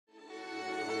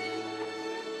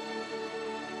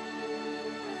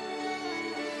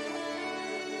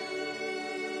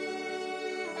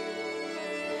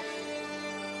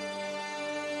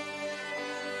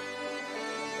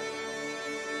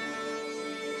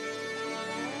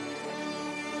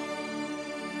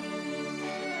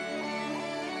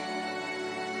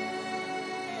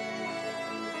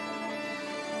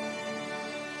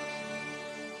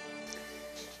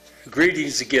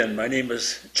Greetings again. My name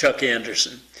is Chuck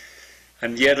Anderson.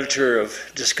 I'm the editor of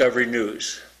Discovery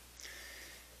News.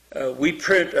 We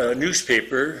print a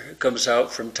newspaper. It comes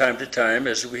out from time to time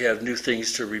as we have new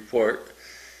things to report.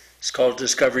 It's called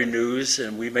Discovery News,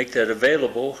 and we make that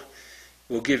available.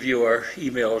 We'll give you our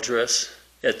email address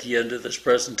at the end of this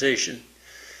presentation.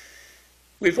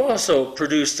 We've also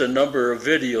produced a number of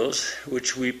videos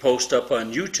which we post up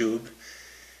on YouTube,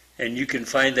 and you can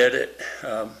find that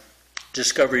at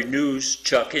Discovery News,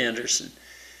 Chuck Anderson.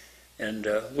 And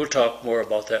we'll talk more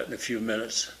about that in a few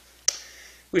minutes.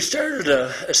 We started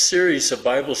a series of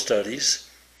Bible studies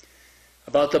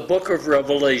about the book of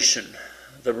Revelation,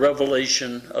 the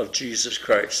revelation of Jesus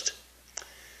Christ.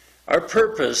 Our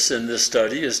purpose in this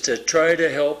study is to try to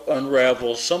help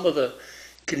unravel some of the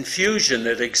confusion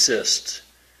that exists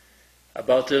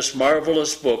about this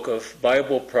marvelous book of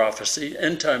Bible prophecy,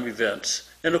 end-time events.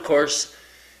 And of course,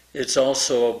 it's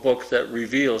also a book that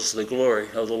reveals the glory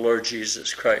of the Lord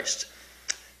Jesus Christ.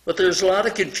 But there's a lot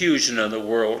of confusion in the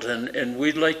world, and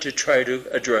we'd like to try to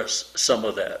address some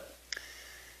of that.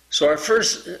 So our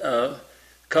first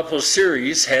couple of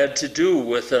series had to do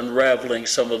with unraveling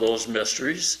some of those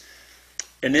mysteries.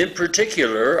 And in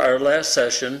particular, our last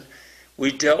session,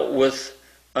 we dealt with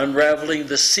unraveling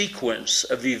the sequence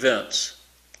of events.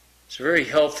 It's very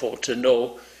helpful to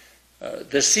know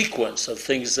the sequence of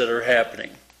things that are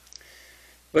happening.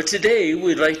 But today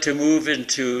we'd like to move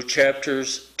into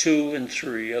chapters 2 and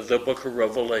 3 of the book of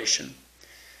Revelation.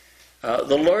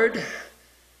 The Lord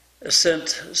sent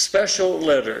special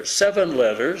letters, 7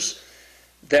 letters,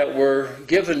 that were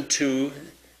given to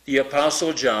the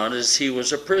Apostle John as he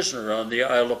was a prisoner on the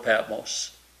Isle of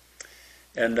Patmos.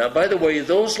 And by the way,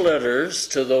 those letters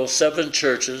to those 7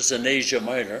 churches in Asia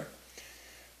Minor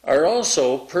are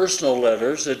also personal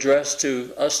letters addressed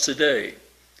to us today.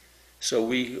 So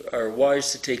we are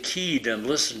wise to take heed and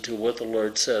listen to what the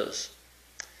Lord says.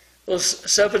 Those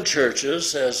 7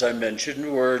 churches, as I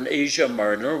mentioned, were in Asia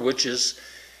Minor, which is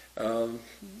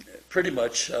pretty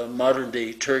much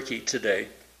modern-day Turkey today.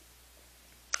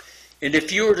 And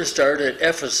if you were to start at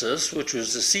Ephesus, which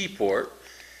was the seaport,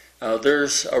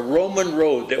 there's a Roman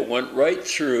road that went right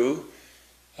through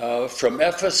from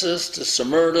Ephesus to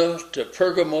Smyrna to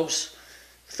Pergamos,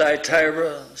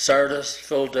 Thyatira, Sardis,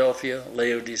 Philadelphia,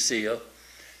 Laodicea.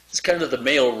 It's kind of the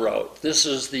mail route. This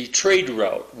is the trade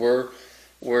route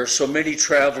where so many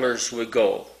travelers would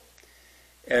go.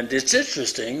 And it's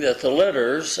interesting that the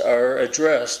letters are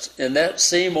addressed in that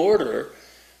same order.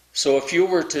 So if you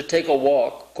were to take a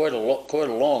walk, quite a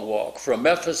long walk, from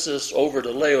Ephesus over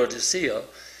to Laodicea,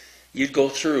 you'd go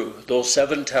through those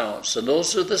 7 towns. And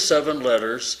those are the 7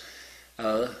 letters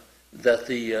that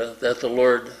the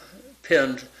Lord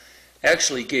penned,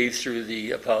 actually gave through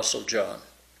the Apostle John.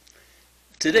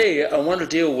 Today, I want to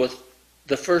deal with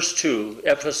the first 2,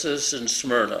 Ephesus and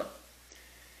Smyrna.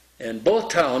 And both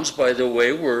towns, by the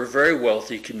way, were very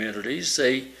wealthy communities.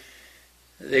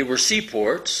 They were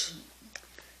seaports,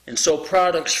 and so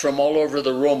products from all over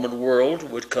the Roman world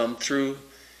would come through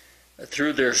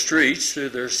their streets, through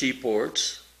their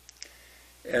seaports.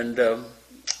 And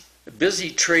busy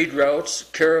trade routes,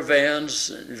 caravans,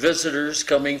 visitors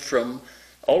coming from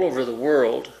all over the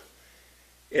world.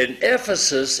 And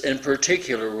Ephesus in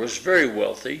particular was very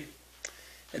wealthy,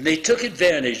 and they took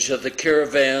advantage of the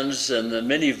caravans and the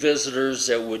many visitors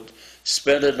that would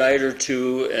spend a night or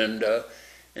two,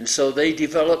 and so they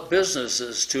developed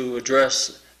businesses to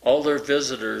address all their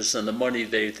visitors and the money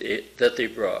that they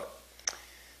brought.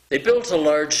 They built a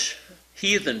large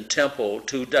heathen temple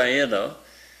to Diana,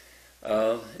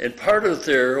 and part of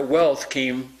their wealth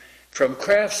came from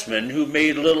craftsmen who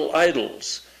made little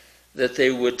idols that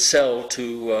they would sell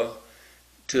to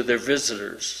their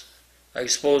visitors. I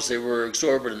suppose they were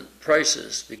exorbitant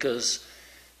prices because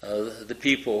the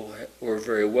people were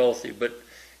very wealthy. But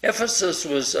Ephesus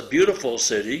was a beautiful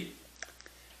city,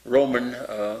 Roman,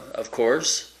 of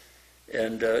course,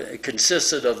 and it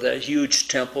consisted of that huge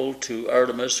temple to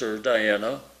Artemis or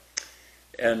Diana,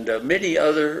 and many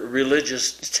other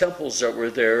religious temples that were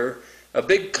there, a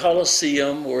big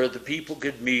Colosseum where the people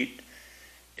could meet,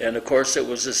 and of course it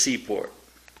was a seaport.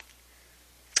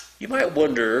 You might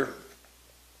wonder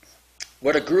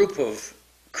what a group of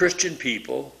Christian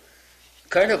people,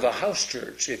 kind of a house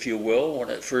church, if you will, when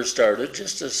it first started,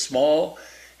 just a small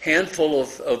handful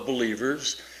of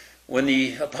believers. When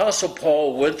the Apostle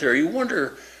Paul went there, you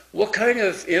wonder what kind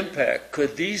of impact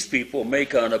could these people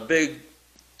make on a big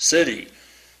city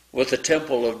with the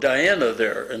temple of Diana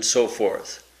there and so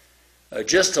forth.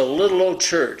 Just a little old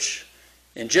church,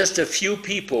 and just a few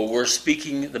people were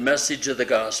speaking the message of the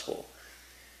gospel.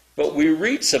 But we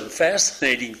read some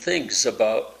fascinating things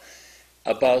about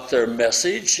about their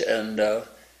message and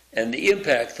the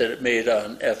impact that it made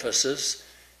on Ephesus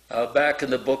back in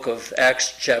the book of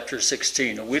Acts chapter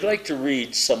 16. And we'd like to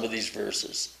read some of these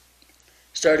verses,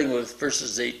 starting with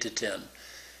verses 8 to 10.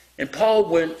 And Paul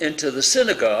went into the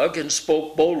synagogue and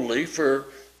spoke boldly for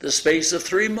the space of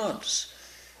 3 months,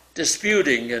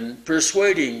 disputing and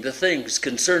persuading the things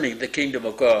concerning the kingdom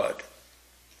of God.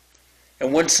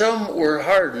 And when some were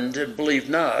hardened and believed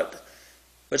not,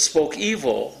 but spoke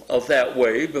evil of that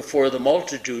way before the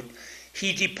multitude,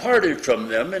 he departed from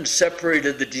them and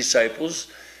separated the disciples,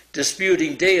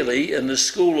 disputing daily in the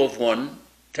school of one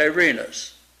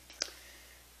Tyrannus.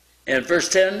 And verse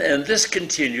 10, and this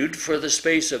continued for the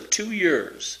space of 2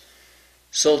 years,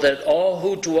 so that all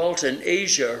who dwelt in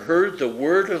Asia heard the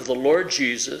word of the Lord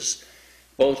Jesus,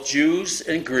 both Jews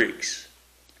and Greeks.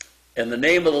 And the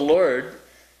name of the Lord,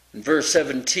 in verse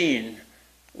 17,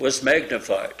 was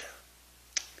magnified.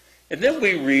 And then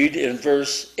we read in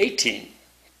verse 18,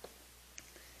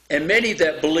 and many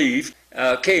that believed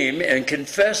came and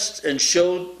confessed and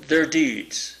showed their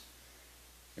deeds.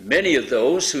 And many of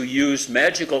those who used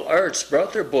magical arts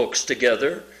brought their books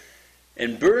together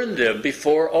and burned them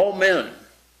before all men.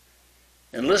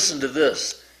 And listen to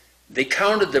this. They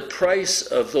counted the price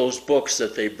of those books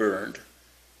that they burned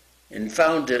and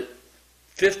found it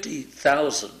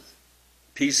 50,000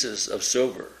 pieces of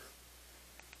silver.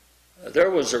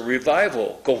 There was a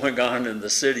revival going on in the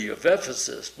city of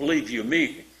Ephesus, believe you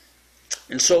me.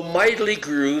 And so mightily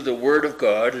grew the word of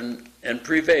God and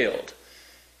prevailed.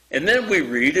 And then we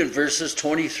read in verses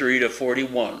 23 to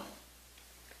 41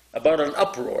 about an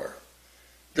uproar.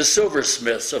 The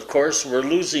silversmiths, of course, were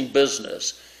losing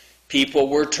business. People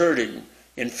were turning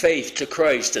in faith to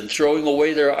Christ and throwing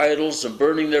away their idols and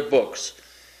burning their books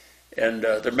and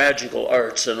their magical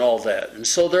arts and all that. And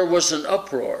so there was an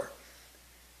uproar.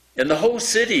 And the whole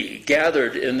city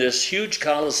gathered in this huge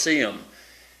Colosseum.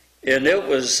 And it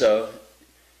was a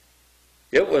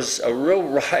real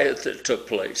riot that took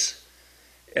place.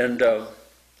 And,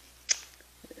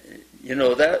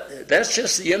 that's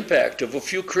just the impact of a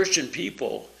few Christian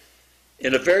people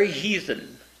in a very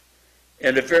heathen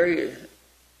and a very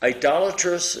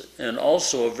idolatrous and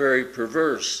also a very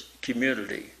perverse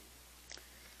community.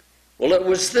 Well, it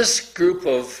was this group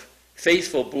of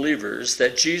faithful believers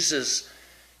that Jesus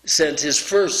sent his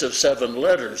first of 7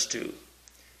 letters to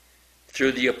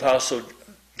through the Apostle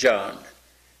John.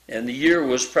 And the year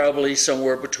was probably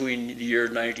somewhere between the year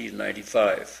 90 and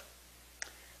 95.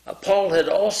 Paul had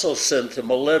also sent them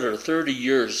a letter 30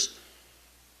 years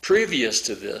previous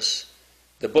to this,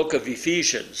 the book of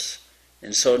Ephesians.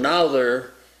 And so now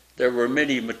there were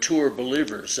many mature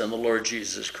believers in the Lord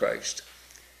Jesus Christ.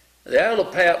 The Isle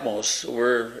of Patmos,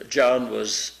 where John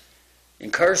was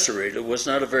incarcerated, was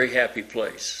not a very happy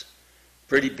place.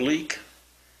 Pretty bleak.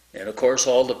 And of course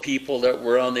all the people that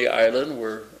were on the island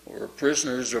were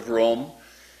prisoners of Rome,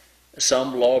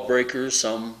 some lawbreakers,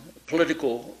 some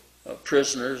political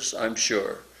prisoners, I'm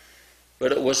sure.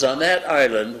 But it was on that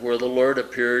island where the Lord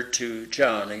appeared to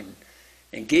John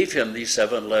and gave him these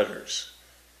 7 letters.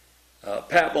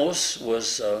 Patmos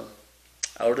was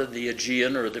out in the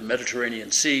Aegean or the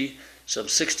Mediterranean Sea, some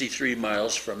 63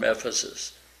 miles from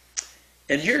Ephesus.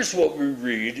 And here's what we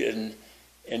read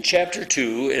in chapter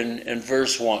 2 in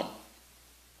verse 1.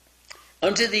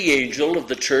 Unto the angel of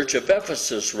the church of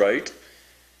Ephesus write,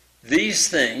 these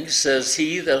things says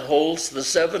he that holds the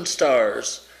 7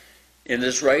 stars in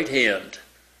his right hand,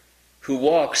 who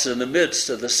walks in the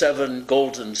midst of the 7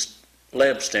 golden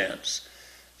lampstands.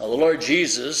 Now, the Lord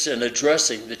Jesus, in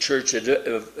addressing the church of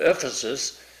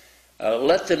Ephesus,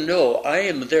 let them know, I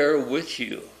am there with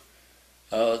you.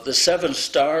 The 7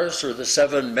 stars are the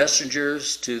 7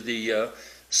 messengers to the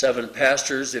 7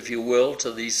 pastors, if you will,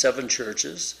 to these 7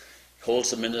 churches. He holds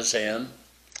them in his hand.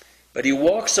 But he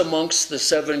walks amongst the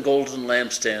 7 golden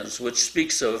lampstands, which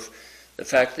speaks of the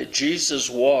fact that Jesus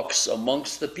walks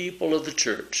amongst the people of the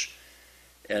church.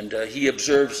 And he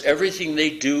observes everything they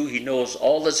do. He knows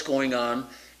all that's going on.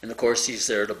 And of course, he's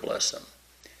there to bless them.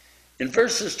 In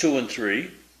verses 2 and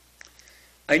 3,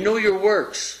 I know your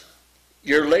works,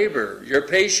 your labor, your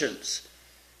patience,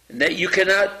 and that you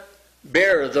cannot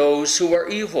bear those who are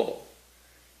evil.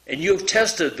 And you have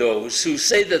tested those who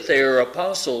say that they are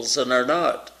apostles and are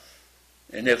not,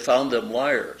 and have found them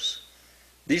liars.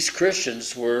 These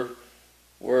Christians were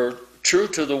true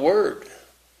to the word.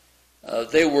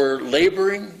 They were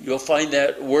laboring. You'll find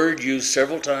that word used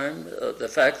several times. The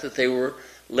fact that they were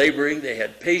laboring, they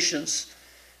had patience,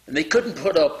 and they couldn't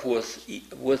put up with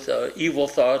evil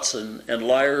thoughts and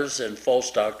liars and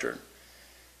false doctrine.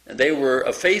 And they were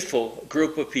a faithful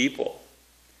group of people.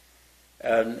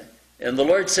 And the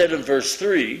Lord said in verse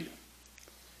 3,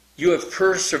 You have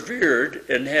persevered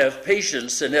and have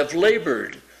patience and have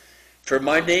labored for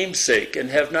my name's sake and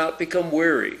have not become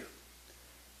weary.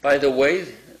 By the way,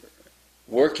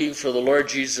 working for the Lord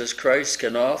Jesus Christ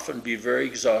can often be very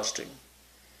exhausting.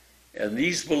 And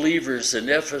these believers in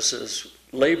Ephesus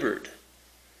labored.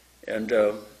 And,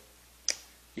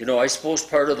 I suppose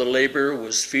part of the labor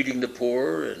was feeding the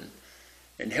poor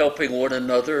and helping one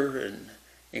another and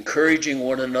encouraging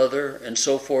one another and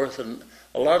so forth, and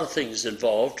a lot of things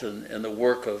involved in the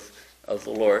work of the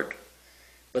Lord.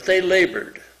 But they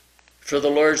labored for the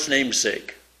Lord's name's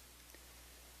sake.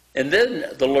 And then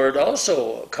the Lord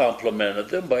also complimented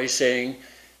them by saying,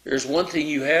 there's one thing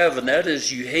you have, and that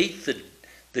is you hate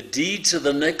the deeds of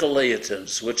the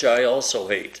Nicolaitans, which I also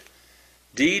hate.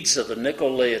 Deeds of the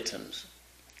Nicolaitans.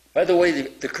 By the way,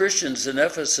 the Christians in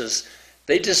Ephesus,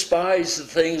 they despise the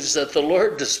things that the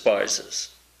Lord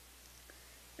despises.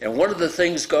 And one of the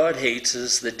things God hates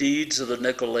is the deeds of the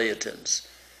Nicolaitans.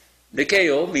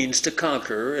 Nikeo means to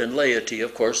conquer, and laity,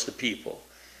 of course, the people.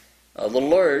 The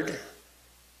Lord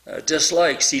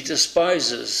he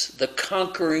despises the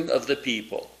conquering of the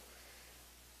people.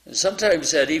 And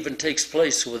sometimes that even takes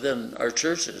place within our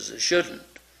churches. It shouldn't.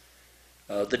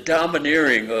 The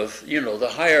domineering of,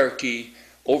 the hierarchy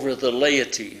over the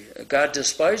laity. God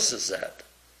despises that.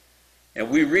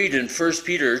 And we read in 1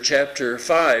 Peter chapter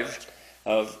 5,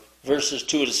 verses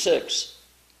 2 to 6.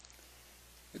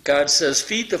 God says,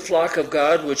 feed the flock of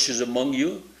God which is among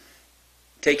you,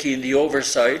 taking the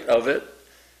oversight of it,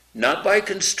 not by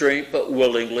constraint but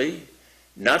willingly,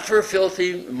 not for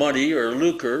filthy money or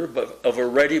lucre, but of a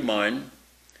ready mind.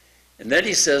 And then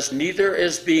he says, neither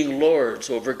as being lords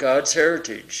over God's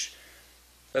heritage,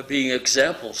 but being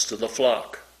examples to the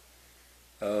flock.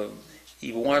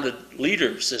 He wanted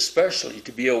leaders especially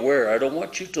to be aware, I don't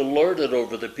want you to lord it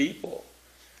over the people.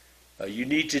 You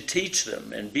need to teach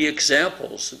them and be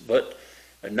examples, but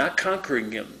not conquering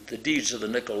them, the deeds of the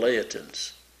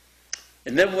Nicolaitans.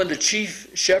 And then when the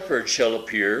chief shepherd shall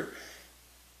appear,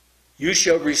 you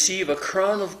shall receive a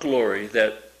crown of glory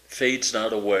that fades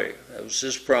not away. That was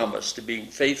his promise to being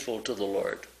faithful to the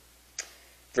Lord.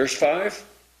 Verse 5,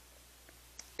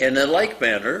 and in like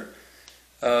manner,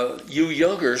 you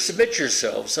younger, submit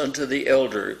yourselves unto the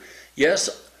elder.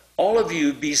 Yes, all of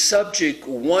you be subject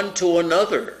one to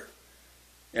another,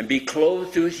 and be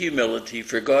clothed with humility,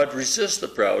 for God resists the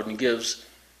proud and gives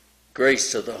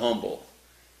grace to the humble.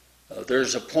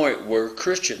 There's a point where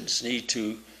Christians need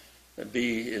to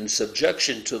be in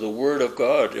subjection to the Word of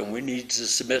God, and we need to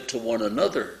submit to one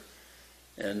another.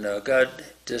 And God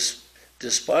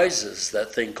despises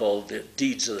that thing called the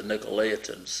deeds of the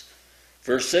Nicolaitans.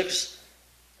 Verse 6,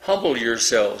 humble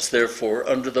yourselves, therefore,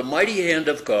 under the mighty hand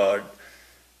of God,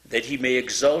 that he may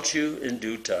exalt you in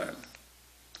due time.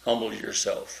 Humble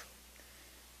yourself.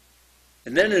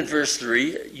 And then in verse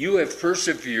 3, you have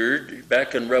persevered,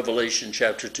 back in Revelation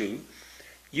chapter 2,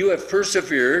 you have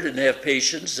persevered and have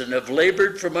patience and have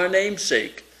labored for my name's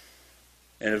sake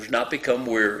and have not become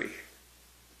weary.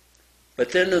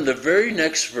 But then in the very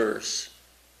next verse,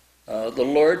 the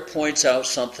Lord points out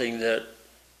something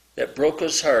that broke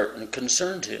his heart and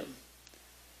concerned him.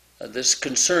 This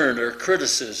concern or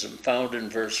criticism found in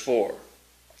verse 4.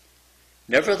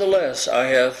 Nevertheless, I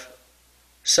have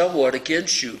somewhat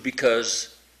against you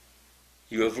because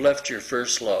you have left your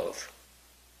first love.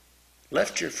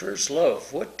 Left your first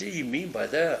love. What do you mean by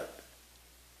that?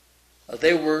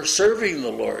 They were serving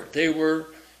the Lord. They were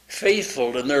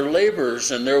faithful in their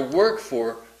labors and their work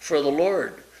for the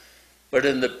Lord. But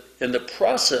in the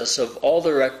process of all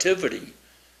their activity,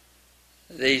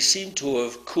 they seem to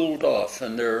have cooled off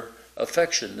in their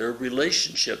affection, their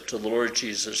relationship to the Lord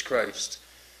Jesus Christ.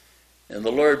 And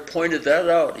the Lord pointed that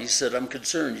out. He said, I'm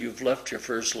concerned you've left your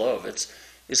first love.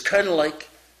 It's kind of like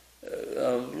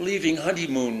leaving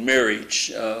honeymoon marriage,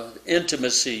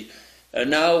 intimacy. And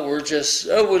now we're just,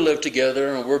 we live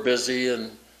together and we're busy.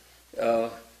 And,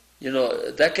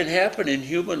 that can happen in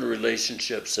human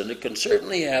relationships. And it can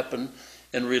certainly happen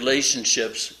in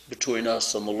relationships between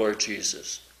us and the Lord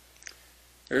Jesus.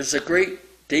 There's a great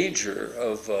danger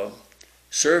of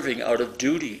serving out of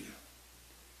duty,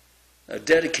 a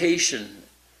dedication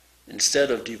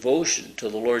instead of devotion to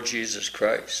the Lord Jesus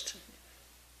Christ,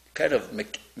 kind of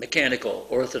mechanical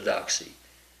orthodoxy.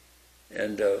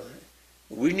 And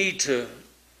we need to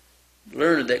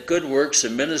learn that good works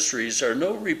and ministries are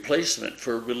no replacement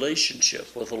for a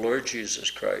relationship with the Lord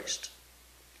Jesus Christ.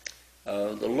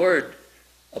 The Lord,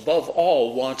 above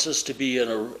all, wants us to be in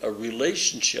a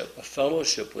relationship, a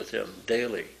fellowship with him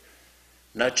daily,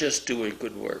 not just doing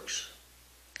good works.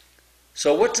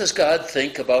 So what does God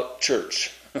think about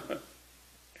church?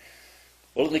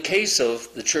 Well, in the case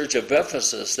of the church of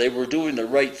Ephesus, they were doing the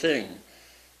right thing,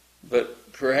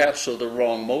 but perhaps with the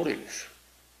wrong motive.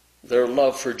 Their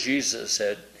love for Jesus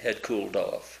had cooled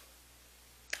off.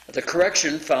 The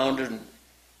correction found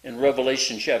in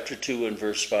Revelation chapter 2 and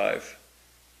verse 5.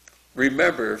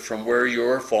 Remember from where you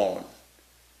are fallen.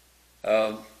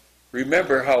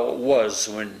 Remember how it was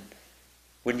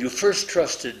when you first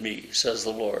trusted me, says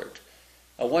the Lord.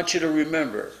 I want you to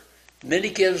remember. And then he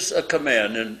gives a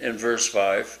command in verse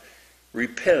 5.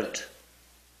 Repent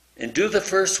and do the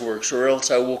first works, or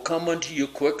else I will come unto you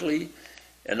quickly,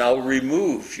 and I'll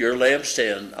remove your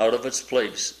lampstand out of its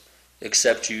place,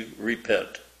 except you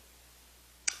repent.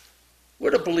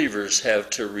 What do believers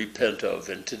have to repent of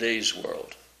in today's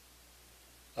world?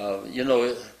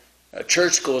 A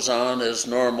church goes on as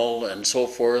normal and so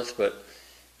forth, but,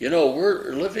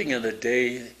 we're living in a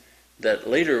day that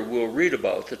later we'll read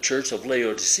about, the church of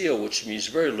Laodicea, which means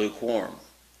very lukewarm.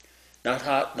 Not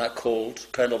hot, not cold,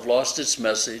 kind of lost its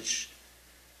message.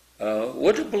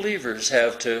 What do believers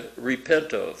have to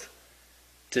repent of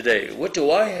today? What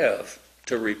do I have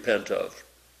to repent of?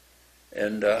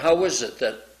 And how is it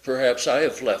that perhaps I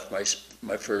have left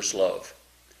my first love?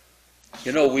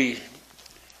 We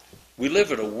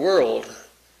live in a world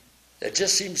that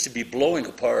just seems to be blowing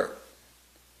apart.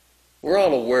 We're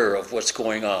all aware of what's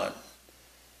going on.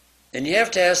 And you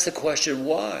have to ask the question,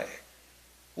 why?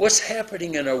 What's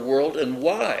happening in our world and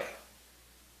why?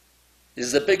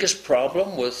 Is the biggest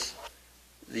problem with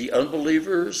the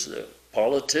unbelievers, the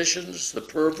politicians, the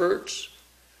perverts,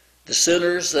 the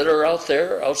sinners that are out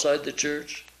there outside the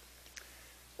church?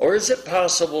 Or is it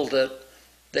possible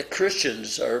that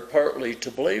Christians are partly to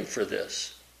blame for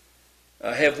this?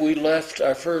 Have we left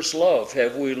our first love?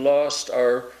 Have we lost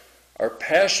our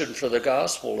passion for the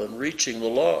gospel and reaching the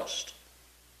lost?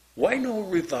 Why no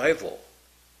revival?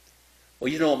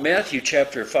 Well, Matthew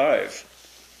chapter 5,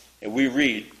 and we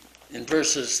read in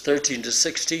verses 13 to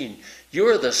 16, you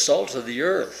are the salt of the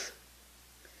earth,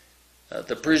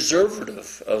 the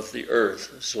preservative of the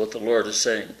earth, is what the Lord is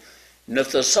saying. And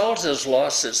if the salt has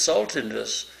lost its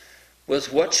saltiness,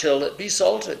 with what shall it be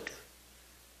salted?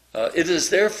 It is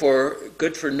therefore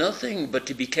good for nothing but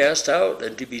to be cast out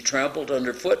and to be trampled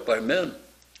underfoot by men.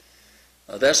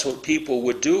 That's what people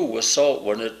would do with salt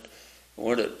when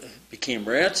it became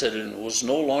rancid and was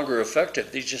no longer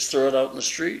effective. They just throw it out in the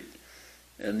street.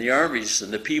 And the armies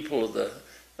and the people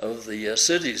of the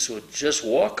cities would just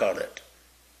walk on it.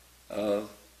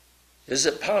 Is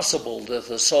it possible that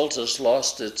the salt has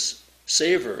lost its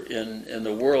savor in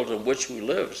the world in which we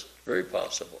live? It's very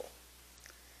possible.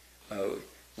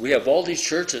 We have all these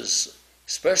churches,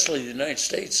 especially in the United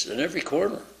States, in every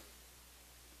corner.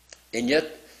 And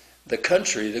yet the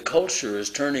country, the culture is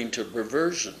turning to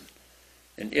perversion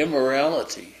and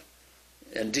immorality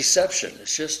and deception.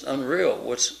 It's just unreal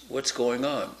what's going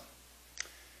on.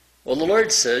 Well, the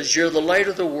Lord says, you're the light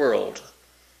of the world,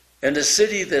 and a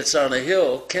city that's on a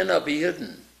hill cannot be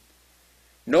hidden.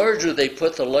 Nor do they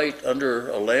put the light under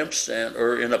a lampstand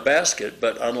or in a basket,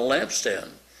 but on a lampstand.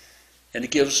 And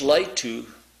it gives light to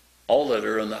all that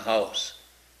are in the house.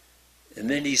 And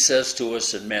then he says to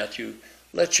us in Matthew,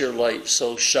 let your light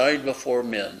so shine before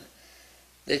men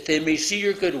that they may see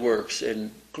your good works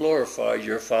and glorify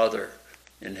your Father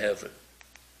in heaven.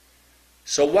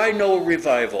 So why no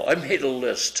revival? I made a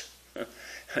list.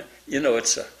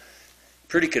 It's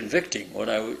pretty convicting. When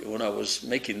I was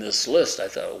making this list, I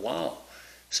thought, wow,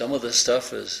 some of this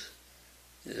stuff is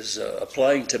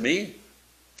applying to me.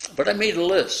 But I made a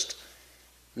list.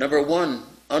 Number one,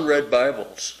 unread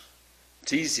Bibles.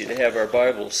 It's easy to have our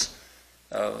Bibles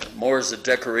more as a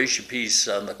decoration piece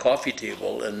on the coffee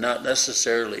table and not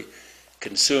necessarily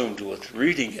consumed with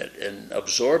reading it and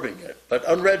absorbing it. But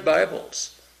unread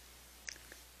Bibles,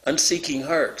 unseeking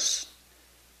hearts.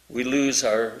 We lose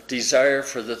our desire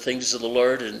for the things of the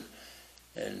Lord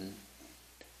and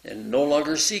no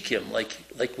longer seek Him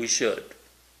like we should.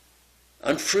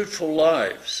 Unfruitful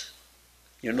lives.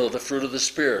 The fruit of the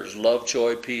Spirit, love,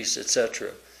 joy, peace, etc.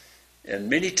 And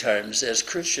many times as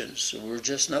Christians, we're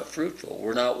just not fruitful.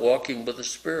 We're not walking with the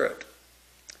Spirit.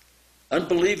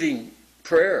 Unbelieving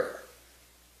prayer.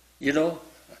 I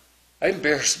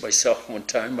embarrassed myself one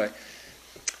time.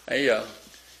 I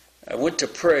went to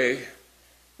pray,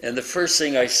 and the first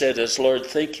thing I said is, Lord,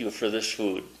 thank you for this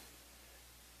food.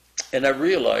 And I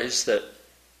realized that,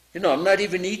 I'm not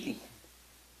even eating.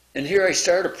 And here I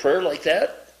start a prayer like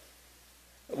that.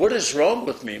 What is wrong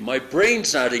with me? My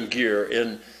brain's not in gear.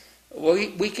 And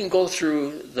we can go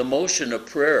through the motion of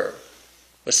prayer,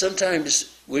 but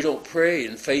sometimes we don't pray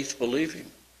in faith believing.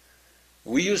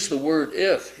 We use the word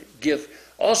if, give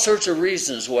all sorts of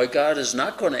reasons why God is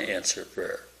not going to answer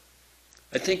prayer.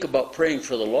 I think about praying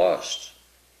for the lost.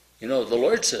 You know, the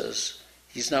Lord says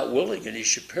he's not willing and he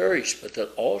should perish, but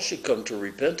that all should come to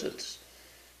repentance.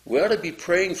 We ought to be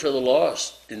praying for the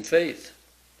lost in faith.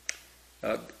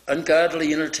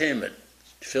 Ungodly entertainment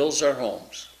fills our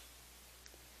homes.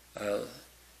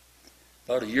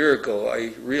 About a year ago,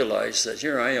 I realized that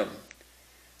here I am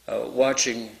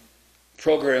watching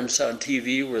programs on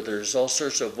TV where there's all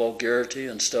sorts of vulgarity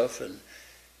and stuff, and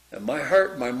my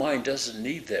heart, my mind doesn't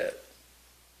need that.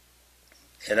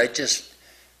 And I just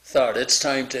thought it's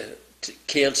time to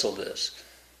cancel this.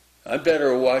 I'm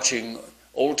better watching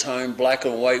old-time black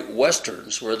and white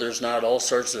westerns where there's not all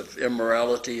sorts of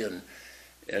immorality and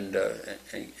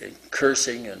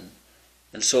cursing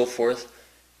and so forth.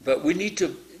 But we need to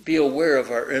be aware of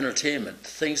our entertainment, the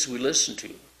things we listen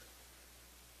to.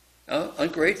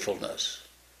 Ungratefulness.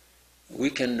 We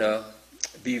can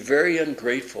be very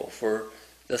ungrateful for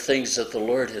the things that the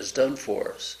Lord has done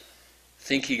for us,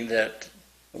 thinking that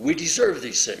we deserve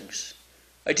these things.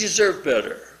 I deserve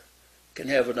better. Can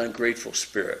have an ungrateful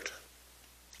spirit,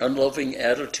 unloving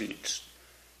attitudes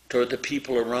toward the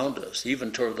people around us,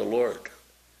 even toward the Lord.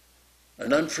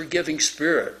 An unforgiving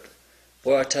spirit.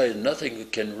 Boy, I tell you, nothing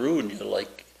can ruin you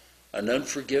like an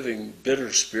unforgiving,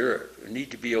 bitter spirit. We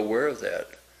need to be aware of that.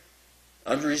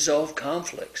 Unresolved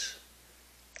conflicts.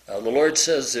 The Lord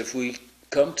says if we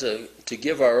come to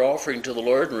give our offering to the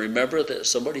Lord and remember that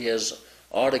somebody has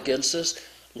aught against us,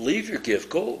 leave your gift.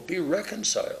 Go be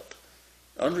reconciled.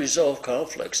 Unresolved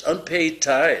conflicts. Unpaid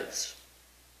tithes.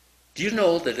 Do you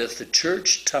know that if the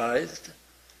church tithed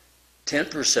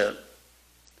 10%,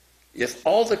 if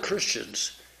all the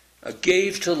Christians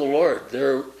gave to the Lord,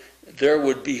 there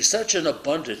would be such an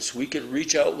abundance we could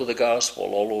reach out with the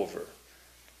gospel all over.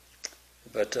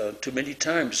 But too many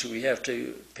times we have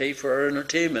to pay for our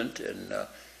entertainment, and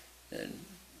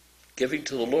giving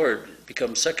to the Lord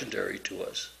becomes secondary to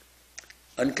us.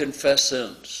 Unconfessed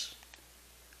sins.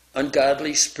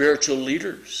 Ungodly spiritual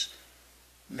leaders.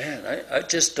 Man, I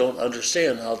just don't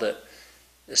understand how that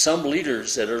some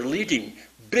leaders that are leading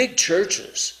big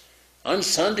churches on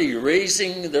Sunday,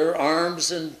 raising their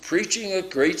arms and preaching a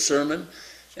great sermon,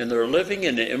 and they're living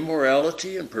in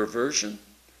immorality and perversion.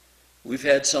 We've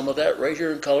had some of that right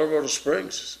here in Colorado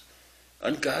Springs.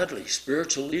 Ungodly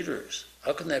spiritual leaders.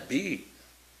 How can that be?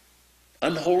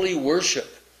 Unholy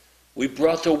worship. We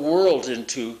brought the world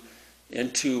into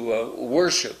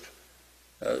worship.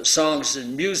 Songs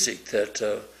and music that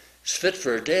is fit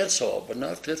for a dance hall, but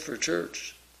not fit for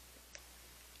church.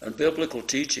 Unbiblical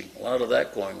teaching, a lot of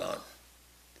that going on.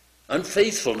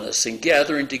 Unfaithfulness in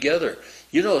gathering together.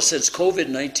 You know, since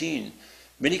COVID-19,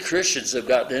 many Christians have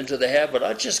gotten into the habit,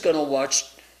 I'm just going to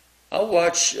I'll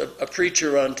watch a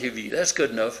preacher on TV. That's good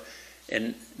enough.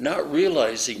 And not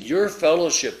realizing your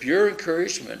fellowship, your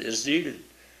encouragement is needed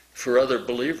for other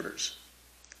believers.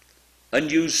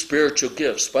 Unused spiritual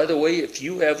gifts. By the way, if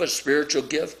you have a spiritual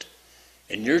gift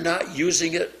and you're not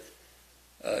using it,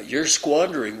 you're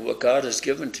squandering what God has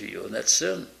given to you, and that's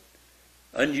sin.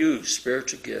 Unused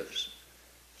spiritual gifts.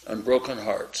 Unbroken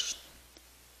hearts.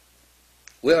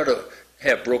 We ought to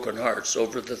have broken hearts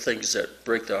over the things that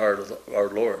break the heart of our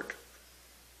Lord.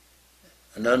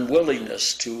 An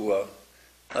unwillingness to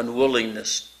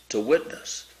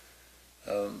witness.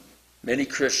 Many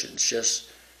Christians just,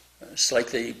 it's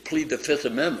like they plead the Fifth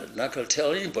Amendment, not going to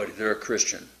tell anybody they're a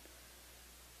Christian.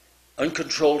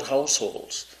 Uncontrolled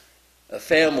households.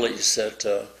 Families that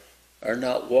are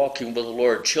not walking with the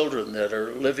Lord. Children that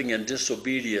are living in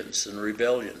disobedience and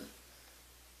rebellion.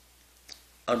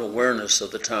 Unawareness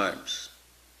of the times.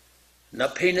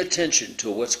 Not paying attention to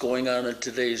what's going on in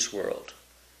today's world.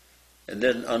 And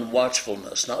then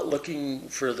unwatchfulness, not looking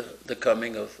for the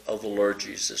coming of the Lord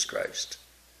Jesus Christ.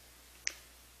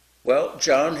 Well,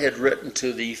 John had written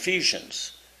to the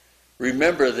Ephesians,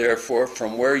 remember therefore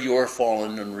from where you are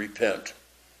fallen and repent.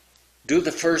 Do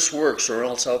the first works, or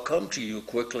else I'll come to you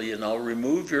quickly and I'll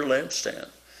remove your lampstand.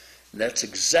 And that's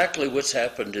exactly what's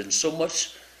happened in so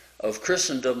much of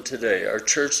Christendom today. Our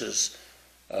churches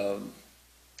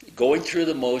going through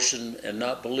the motion and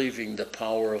not believing the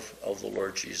power of the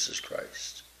Lord Jesus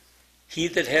Christ. He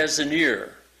that has an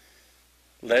ear,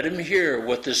 let him hear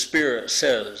what the Spirit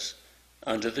says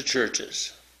unto the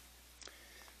churches.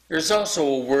 There's also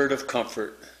a word of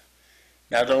comfort,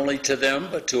 not only to them,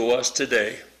 but to us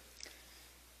today.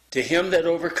 To him that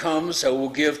overcomes, I will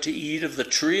give to eat of the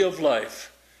tree of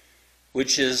life,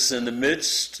 which is in the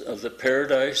midst of the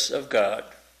paradise of God.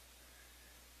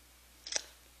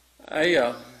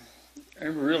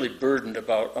 I'm really burdened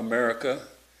about America,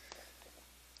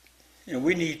 and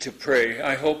we need to pray.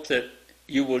 I hope that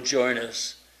you will join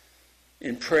us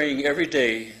in praying every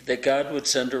day that God would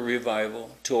send a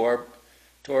revival to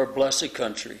our blessed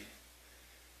country.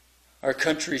 Our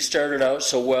country started out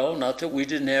so well, not that we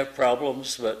didn't have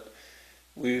problems, but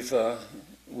we've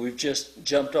just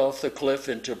jumped off the cliff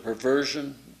into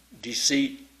perversion,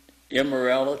 deceit,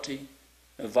 immorality,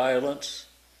 and violence.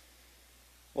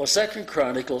 Well, 2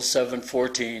 Chronicles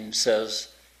 7:14 says,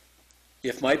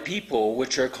 "If my people,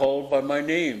 which are called by my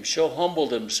name, shall humble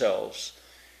themselves,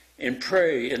 and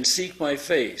pray and seek my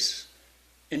face,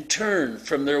 and turn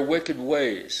from their wicked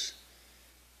ways,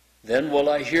 then will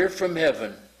I hear from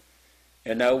heaven,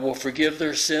 and I will forgive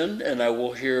their sin, and I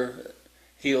will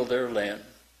heal their land."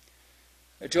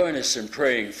 Join us in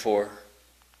praying for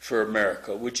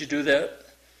America. Would you do that?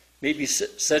 Maybe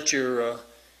set your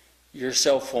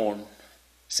cell phone,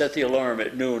 set the alarm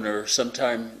at noon or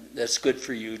sometime that's good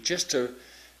for you, just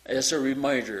as a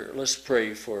reminder. Let's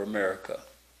pray for America.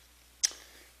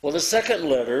 Well, the second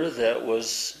letter that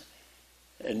was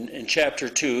in chapter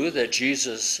 2 that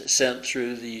Jesus sent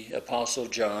through the Apostle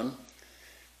John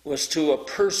was to a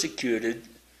persecuted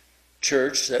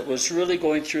church that was really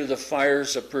going through the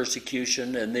fires of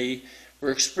persecution, and they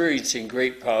were experiencing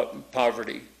great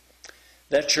poverty.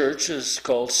 That church is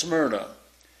called Smyrna.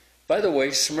 By the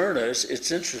way, Smyrna, it's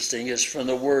interesting, is from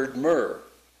the word myrrh.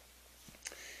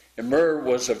 And myrrh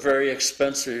was a very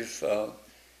expensive,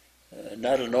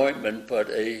 not an ointment, but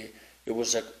it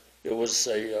was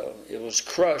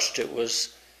crushed. It was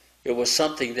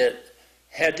something that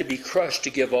had to be crushed to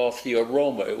give off the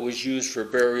aroma. It was used for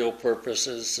burial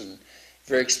purposes and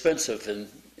very expensive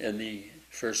in the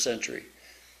first century.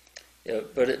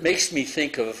 But it makes me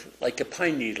think of like a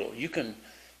pine needle. You can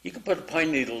put a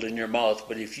pine needle in your mouth,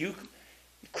 but if you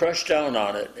crush down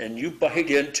on it and you bite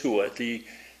into it,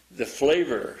 the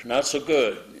flavor, not so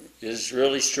good, is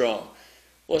really strong.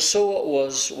 Well, so it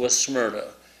was with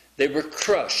Smyrna. They were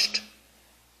crushed.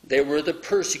 They were the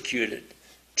persecuted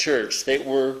church. They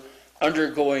were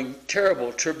undergoing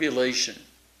terrible tribulation.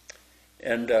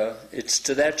 And it's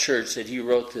to that church that he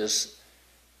wrote this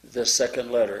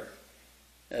second letter.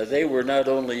 They were not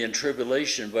only in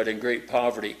tribulation, but in great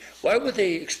poverty. Why would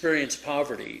they experience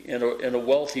poverty in a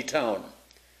wealthy town?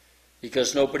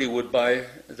 Because nobody would buy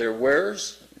their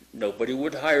wares, nobody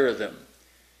would hire them.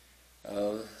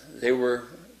 They were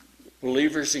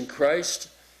believers in Christ,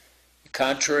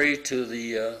 contrary to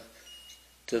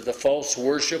the false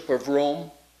worship of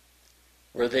Rome,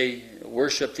 where they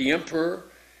worshiped the emperor,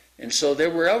 and so they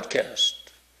were outcast.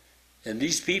 And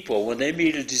these people, when they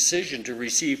made a decision to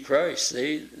receive Christ,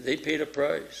 they paid a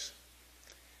price.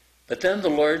 But then the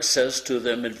Lord says to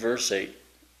them in verse 8,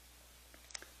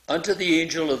 "Unto the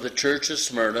angel of the church of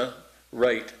Smyrna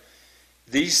write,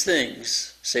 these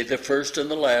things say the first and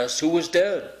the last, who was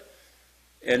dead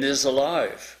and is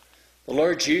alive." The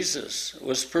Lord Jesus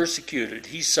was persecuted.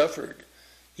 He suffered.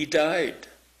 He died.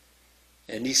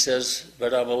 And he says,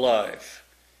 "But I'm alive."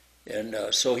 And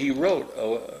so he wrote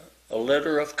a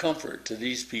letter of comfort to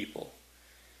these people.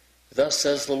 "Thus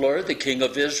says the Lord, the King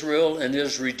of Israel and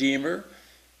his Redeemer,"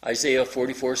 Isaiah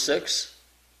 44:6.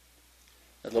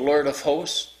 "The Lord of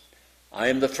hosts, I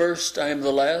am the first, I am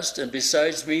the last, and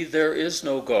besides me there is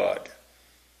no God.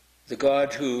 The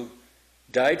God who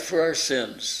died for our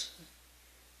sins,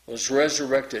 was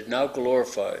resurrected, now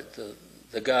glorified,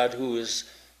 the God who is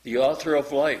the author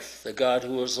of life, the God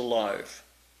who is alive."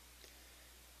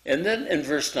 And then in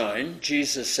verse 9,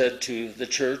 Jesus said to the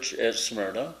church at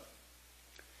Smyrna,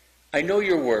 "I know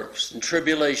your works and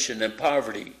tribulation and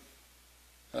poverty,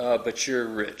 but you're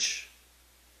rich.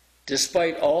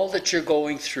 Despite all that you're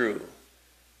going through,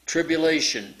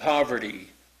 tribulation, poverty,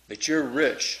 but you're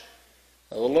rich."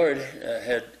 The Lord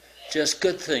had just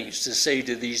good things to say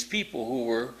to these people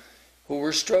who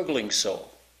were struggling so.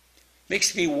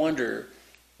 Makes me wonder,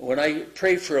 when I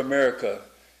pray for America,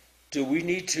 do we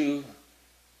need to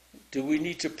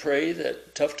pray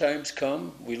that tough times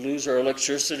come, we lose our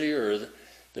electricity, or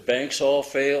the banks all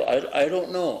fail? I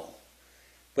don't know.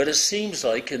 But it seems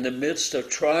like in the midst of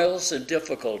trials and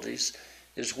difficulties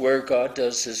is where God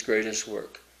does his greatest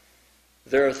work.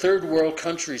 There are third world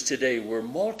countries today where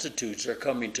multitudes are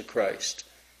coming to Christ.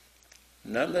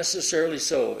 Not necessarily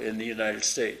so in the United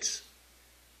States.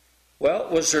 Well,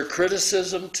 was there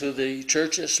criticism to the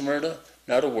church at Smyrna?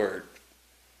 Not a word.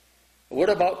 What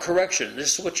about correction?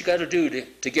 This is what you got to do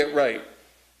to get right.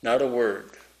 Not a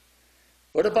word.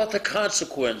 What about the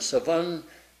consequence of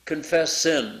unconfessed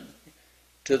sin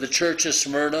to the church of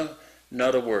Smyrna?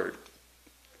 Not a word.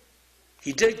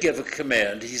 He did give a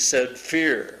command. He said,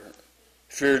 fear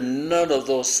none of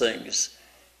those things,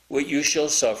 what you shall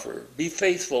suffer. Be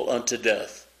faithful unto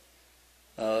death.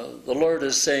 The Lord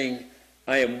is saying,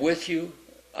 I am with you.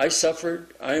 I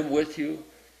suffered, I am with you.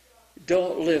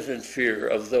 Don't live in fear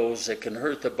of those that can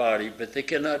hurt the body, but they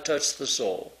cannot touch the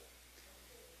soul.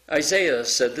 Isaiah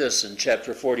said this in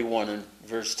chapter 41 and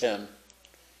verse 10.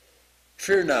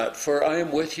 Fear not, for I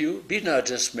am with you. Be not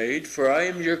dismayed, for I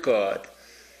am your God.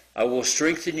 I will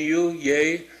strengthen you,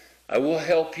 yea, I will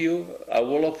help you. I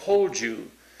will uphold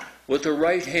you with the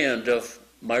right hand of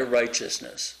my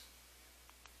righteousness.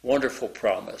 Wonderful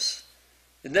promise.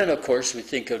 And then, of course, we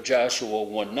think of Joshua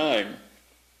 1:9.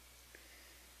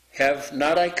 Have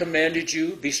not I commanded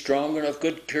you, be strong and of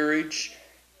good courage,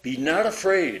 be not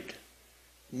afraid,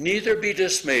 neither be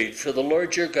dismayed, for the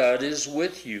Lord your God is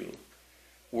with you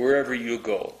wherever you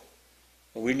go.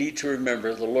 We need to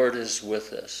remember the Lord is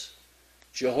with us.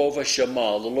 Jehovah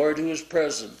Shammah, the Lord who is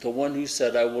present, the one who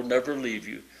said, I will never leave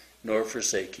you nor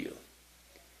forsake you.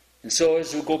 And so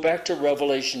as we go back to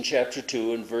Revelation chapter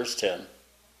 2 and verse 10,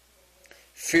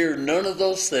 fear none of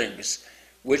those things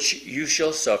which you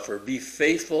shall suffer. Be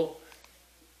faithful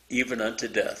even unto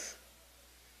death.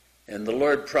 And the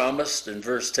Lord promised in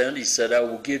verse 10, he said, I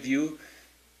will give you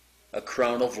a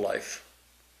crown of life.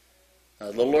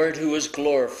 The Lord who is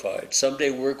glorified. Someday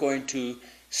we're going to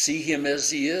see him as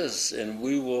he is, and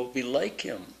we will be like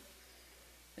him.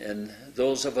 And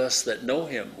those of us that know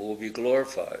him will be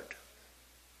glorified.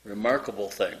 Remarkable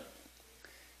thing.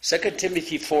 2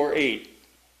 Timothy 4:8,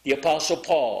 the Apostle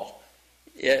Paul,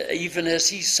 even as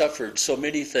he suffered so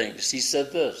many things, he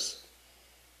said this,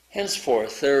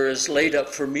 henceforth there is laid up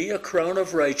for me a crown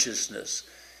of righteousness,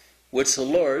 which the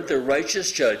Lord, the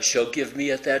righteous judge, shall give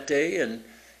me at that day, and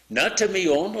not to me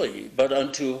only, but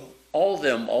unto all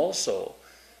them also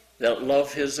that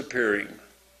love his appearing.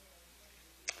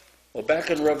 Well, back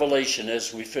in Revelation,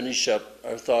 as we finish up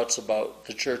our thoughts about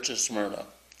the church of Smyrna,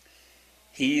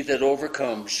 he that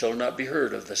overcomes shall not be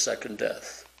hurt of the second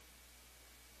death.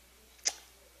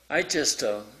 I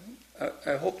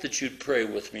hope that you'd pray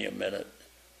with me a minute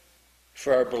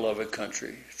for our beloved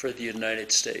country, for the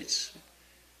United States.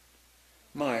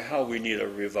 My, how we need a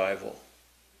revival.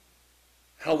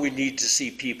 How we need to see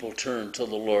people turn to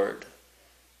the Lord.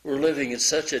 We're living in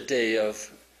such a day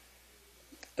of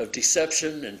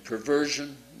deception and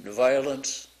perversion and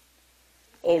violence.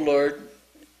 Oh Lord,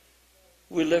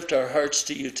 we lift our hearts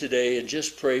to you today and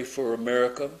just pray for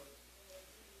America.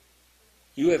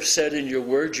 You have said in your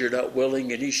word you're not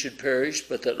willing any should perish,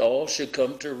 but that all should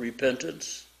come to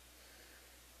repentance.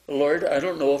 Lord, I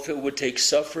don't know if it would take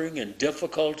suffering and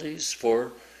difficulties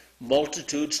for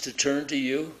multitudes to turn to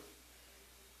you.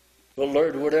 But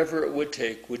Lord, whatever it would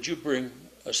take, would you bring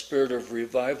a spirit of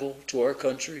revival to our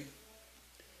country?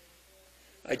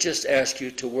 I just ask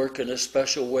you to work in a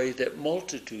special way that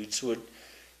multitudes would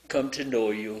come to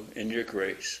know you in your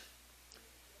grace.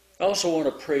 I also want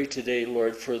to pray today,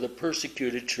 Lord, for the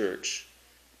persecuted church.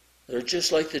 They're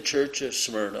just like the church of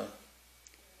Smyrna.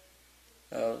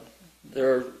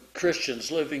 There are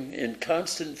Christians living in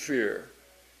constant fear.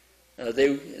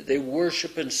 They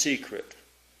worship in secret.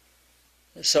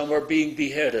 Some are being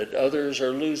beheaded. Others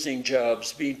are losing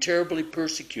jobs, being terribly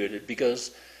persecuted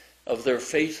because of their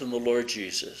faith in the Lord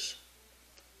Jesus.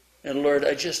 And Lord,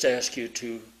 I just ask you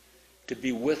to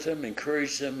be with them,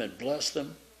 encourage them, and bless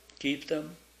them, keep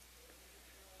them.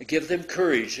 Give them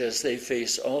courage as they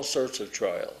face all sorts of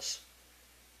trials.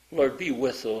 Lord, be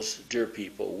with those dear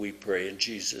people, we pray in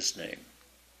Jesus' name.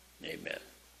 Amen.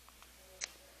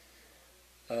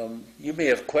 You may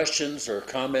have questions or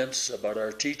comments about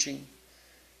our teaching,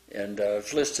 and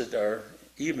I've listed our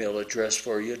email address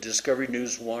for you,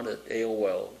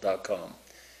 discoverynews1@aol.com.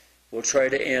 We'll try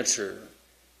to answer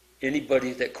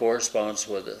anybody that corresponds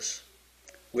with us.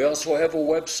 We also have a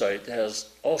website that has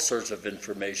all sorts of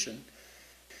information,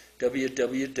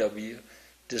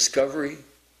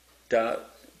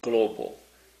 www.discovery.global,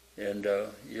 and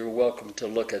you're welcome to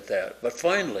look at that. But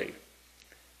finally,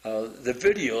 the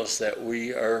videos that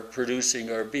we are producing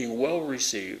are being well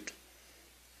received.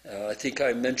 I think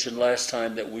I mentioned last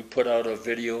time that we put out a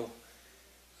video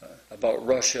about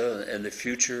Russia and the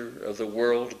future of the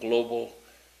world, global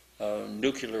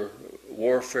nuclear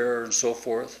warfare and so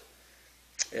forth.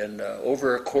 And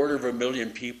over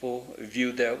 250,000 people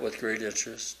viewed that with great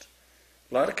interest.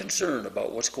 A lot of concern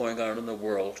about what's going on in the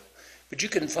world. But you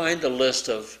can find the list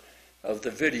of the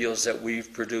videos that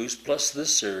we've produced, plus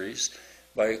this series,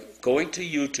 by going to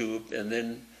YouTube and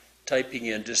then typing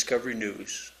in Discovery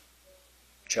News,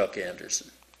 Chuck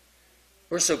Anderson.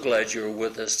 We're so glad you're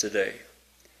with us today.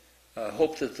 I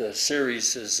hope that the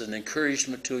series is an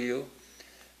encouragement to you.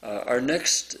 Our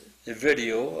next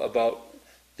video about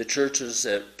the churches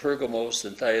at Pergamos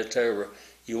and Thyatira,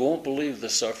 you won't believe the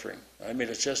suffering. I mean,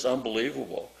 it's just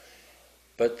unbelievable.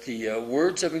 but the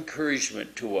words of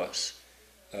encouragement to us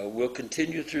will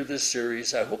continue through this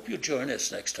series. I hope you'll join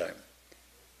us next time.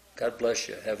 God bless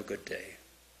you. Have a good day.